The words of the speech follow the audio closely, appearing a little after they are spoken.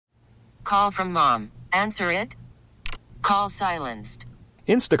call from mom. Answer it. Call silenced.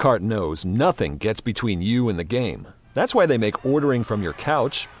 Instacart knows nothing gets between you and the game. That's why they make ordering from your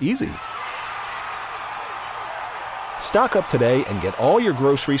couch easy. Stock up today and get all your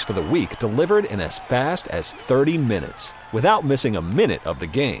groceries for the week delivered in as fast as 30 minutes without missing a minute of the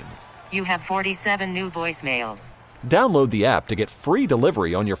game. You have 47 new voicemails. Download the app to get free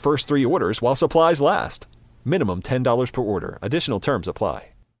delivery on your first 3 orders while supplies last. Minimum $10 per order. Additional terms apply.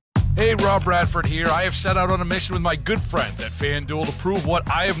 Hey, Rob Bradford here. I have set out on a mission with my good friends at FanDuel to prove what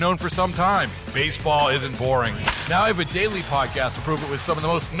I have known for some time. Baseball isn't boring. Now I have a daily podcast to prove it with some of the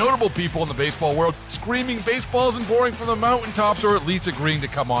most notable people in the baseball world, screaming baseball isn't boring from the mountaintops, or at least agreeing to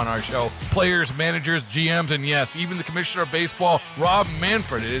come on our show. Players, managers, GMs, and yes, even the commissioner of baseball, Rob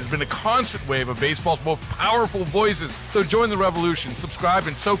Manfred. It has been a constant wave of baseball's most powerful voices. So join the revolution. Subscribe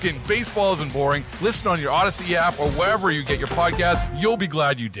and soak in Baseball Isn't Boring. Listen on your Odyssey app or wherever you get your podcasts. You'll be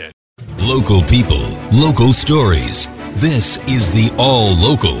glad you did. Local people, local stories. This is the All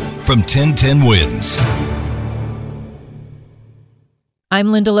Local from 1010 Wins.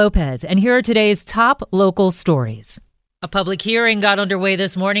 I'm Linda Lopez, and here are today's top local stories. A public hearing got underway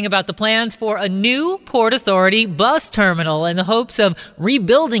this morning about the plans for a new Port Authority bus terminal in the hopes of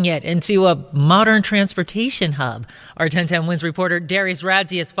rebuilding it into a modern transportation hub. Our 1010 Wins reporter Darius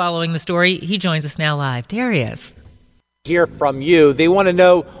Radzi is following the story. He joins us now live. Darius. Hear from you. They want to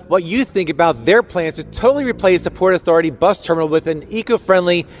know what you think about their plans to totally replace the Port Authority bus terminal with an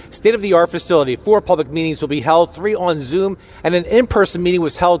eco-friendly, state-of-the-art facility. 4 public meetings will be held, 3 on Zoom, and an in-person meeting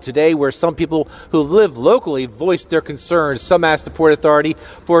was held today where some people who live locally voiced their concerns. Some asked the Port Authority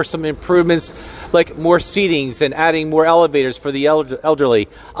for some improvements like more seatings and adding more elevators for the elderly.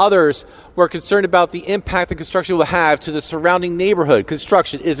 Others were concerned about the impact the construction will have to the surrounding neighborhood.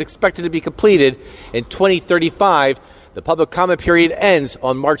 Construction is expected to be completed in 2035. The public comment period ends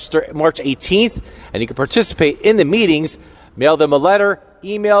on March 18th, and you can participate in the meetings. Mail them a letter,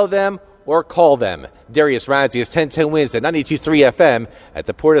 email them, or call them. Darius Radzi is 1010 Wins at 92.3 FM at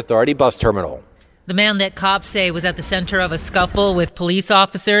the Port Authority bus terminal. The man that cops say was at the center of a scuffle with police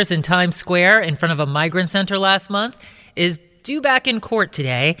officers in Times Square in front of a migrant center last month is due back in court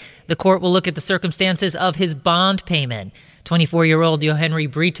today. The court will look at the circumstances of his bond payment. 24-year-old Yohenry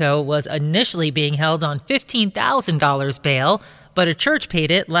Brito was initially being held on $15,000 bail, but a church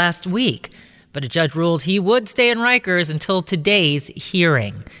paid it last week. But a judge ruled he would stay in Rikers until today's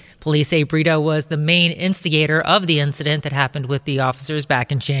hearing. Police say Brito was the main instigator of the incident that happened with the officers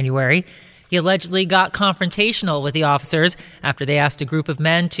back in January. He allegedly got confrontational with the officers after they asked a group of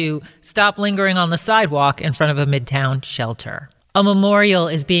men to stop lingering on the sidewalk in front of a Midtown shelter. A memorial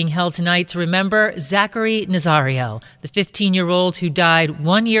is being held tonight to remember Zachary Nazario, the 15-year-old who died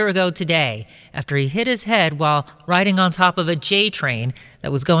 1 year ago today after he hit his head while riding on top of a J train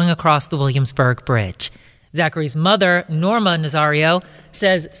that was going across the Williamsburg Bridge. Zachary's mother, Norma Nazario,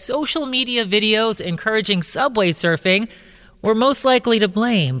 says social media videos encouraging subway surfing were most likely to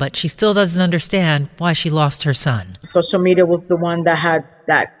blame, but she still doesn't understand why she lost her son. Social media was the one that had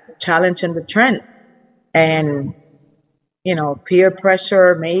that challenge and the trend. And peer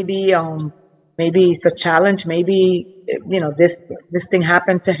pressure, maybe it's a challenge. Maybe, this thing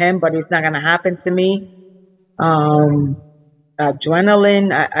happened to him, but it's not going to happen to me.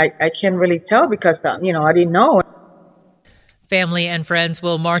 Adrenaline, I can't really tell because, I didn't know. Family and friends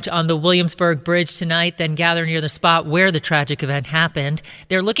will march on the Williamsburg Bridge tonight, then gather near the spot where the tragic event happened.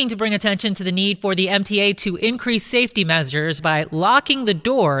 They're looking to bring attention to the need for the MTA to increase safety measures by locking the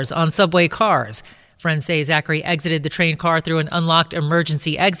doors on subway cars. Friends say Zachary exited the train car through an unlocked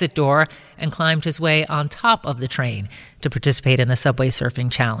emergency exit door and climbed his way on top of the train to participate in the subway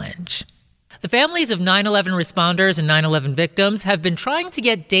surfing challenge. The families of 9/11 responders and 9/11 victims have been trying to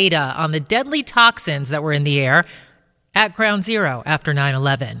get data on the deadly toxins that were in the air at Ground Zero after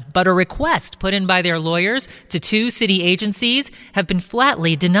 9/11. But a request put in by their lawyers to 2 city agencies have been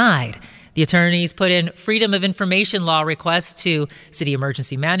flatly denied. The attorneys put in Freedom of Information law requests to City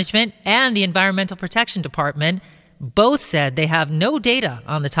Emergency Management and the Environmental Protection Department. Both said they have no data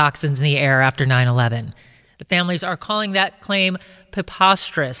on the toxins in the air after 9/11. The families are calling that claim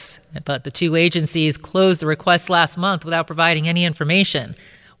preposterous, but the 2 agencies closed the request last month without providing any information.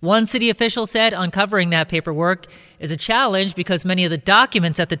 One city official said uncovering that paperwork is a challenge because many of the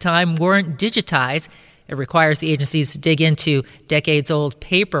documents at the time weren't digitized. It requires the agencies to dig into decades-old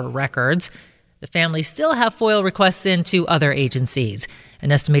paper records. The families still have FOIL requests into other agencies.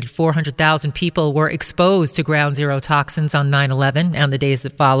 An estimated 400,000 people were exposed to Ground Zero toxins on 9/11 and the days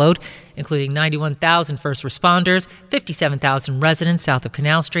that followed, including 91,000 first responders, 57,000 residents south of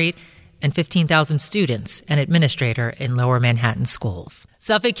Canal Street, and 15,000 students and administrator in Lower Manhattan schools.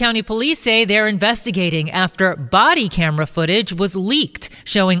 Suffolk County Police say they're investigating after body camera footage was leaked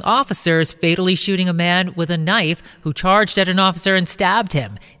showing officers fatally shooting a man with a knife who charged at an officer and stabbed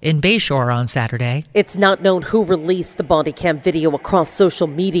him in Bayshore on Saturday. It's not known who released the body cam video across social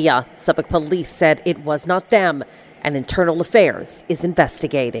media. Suffolk Police said it was not them, and Internal Affairs is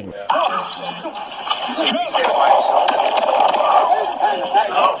investigating.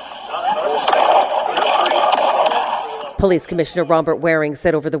 Police Commissioner Robert Waring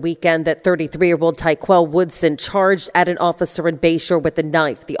said over the weekend that 33-year-old Tyquell Woodson charged at an officer in Bayshore with a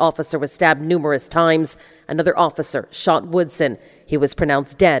knife. The officer was stabbed numerous times. Another officer shot Woodson. He was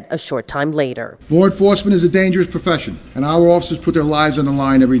pronounced dead a short time later. Law enforcement is a dangerous profession, and our officers put their lives on the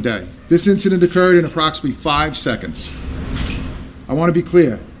line every day. This incident occurred in approximately 5 seconds. I want to be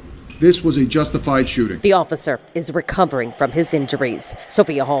clear. This was a justified shooting. The officer is recovering from his injuries.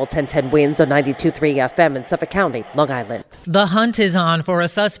 Sophia Hall, 1010 Wins on 92.3 FM in Suffolk County, Long Island. The hunt is on for a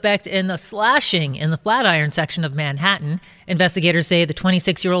suspect in the slashing in the Flatiron section of Manhattan. Investigators say the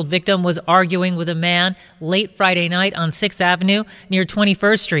 26-year-old victim was arguing with a man late Friday night on 6th Avenue near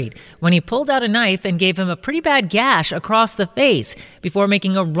 21st Street when he pulled out a knife and gave him a pretty bad gash across the face before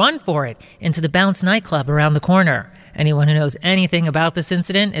making a run for it into the Bounce nightclub around the corner. Anyone who knows anything about this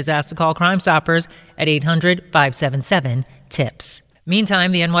incident is asked to call Crime Stoppers at 800-577-TIPS.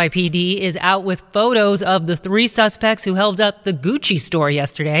 Meantime, the NYPD is out with photos of the 3 suspects who held up the Gucci store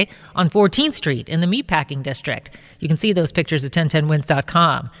yesterday on 14th Street in the Meatpacking District. You can see those pictures at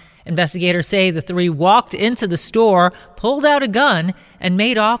 1010wins.com. Investigators say the 3 walked into the store, pulled out a gun, and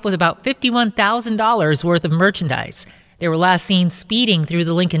made off with about $51,000 worth of merchandise. They were last seen speeding through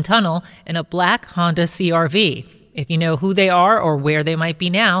the Lincoln Tunnel in a black Honda CR-V. If you know who they are or where they might be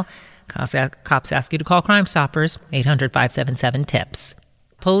now, cops ask you to call Crime Stoppers, 800-577-TIPS.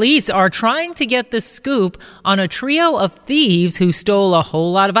 Police are trying to get the scoop on a trio of thieves who stole a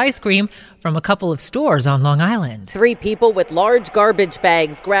whole lot of ice cream from a couple of stores on Long Island. 3 people with large garbage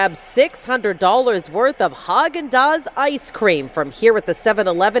bags grabbed $600 worth of Haagen-Dazs ice cream from here at the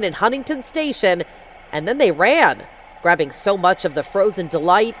 7-Eleven in Huntington Station, and then they ran. Grabbing so much of the frozen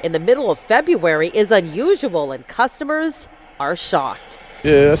delight in the middle of February is unusual, and customers are shocked.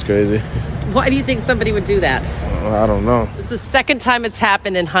 Yeah, that's crazy. Why do you think somebody would do that? I don't know. This is the second time it's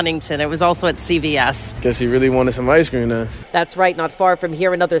happened in Huntington. It was also at CVS. Guess he really wanted some ice cream then. That's right. Not far from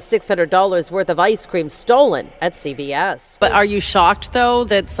here, another $600 worth of ice cream stolen at CVS. But are you shocked, though,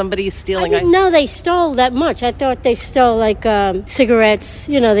 that somebody's stealing? I didn't know they stole that much. I thought they stole, like, cigarettes.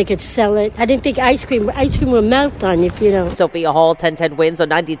 You know, they could sell it. I didn't think ice cream would melt on you, you know. Sophia Hall, 1010 Wins on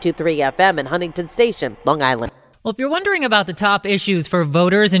 92.3 FM in Huntington Station, Long Island. Well, if you're wondering about the top issues for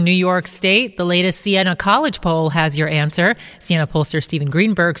voters in New York State, the latest Siena College poll has your answer. Siena pollster Stephen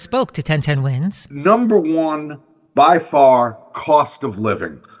Greenberg spoke to 1010 Wins. Number 1, by far, cost of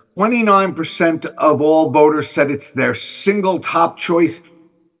living. 29% of all voters said it's their single top choice.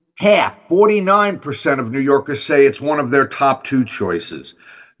 Half, 49% of New Yorkers say it's one of their top 2 choices.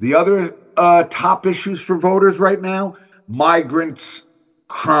 The other top issues for voters right now, migrants,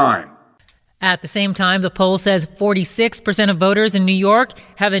 crime. At the same time, the poll says 46% of voters in New York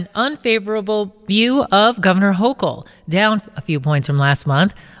have an unfavorable view of Governor Hochul, down a few points from last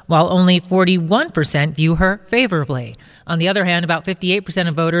month, while only 41% view her favorably. On the other hand, about 58%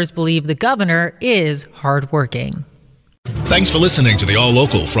 of voters believe the governor is hardworking. Thanks for listening to the All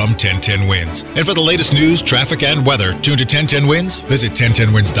Local from 1010 Wins. And for the latest news, traffic, and weather, tune to 1010 Wins, visit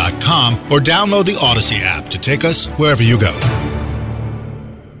 1010wins.com, or download the Odyssey app to take us wherever you go.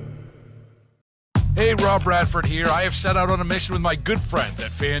 Hey, Rob Bradford here. I have set out on a mission with my good friends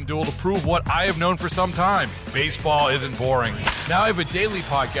at FanDuel to prove what I have known for some time. Baseball isn't boring. Now I have a daily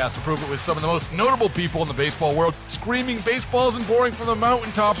podcast to prove it with some of the most notable people in the baseball world, screaming baseball isn't boring from the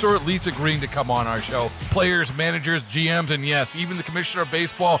mountaintops, or at least agreeing to come on our show. Players, managers, GMs, and yes, even the commissioner of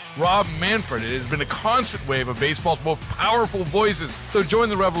baseball, Rob Manfred. It has been a constant wave of baseball's most powerful voices. So join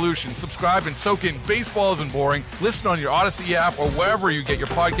the revolution. Subscribe and soak in Baseball Isn't Boring. Listen on your Odyssey app or wherever you get your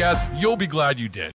podcasts. You'll be glad you did.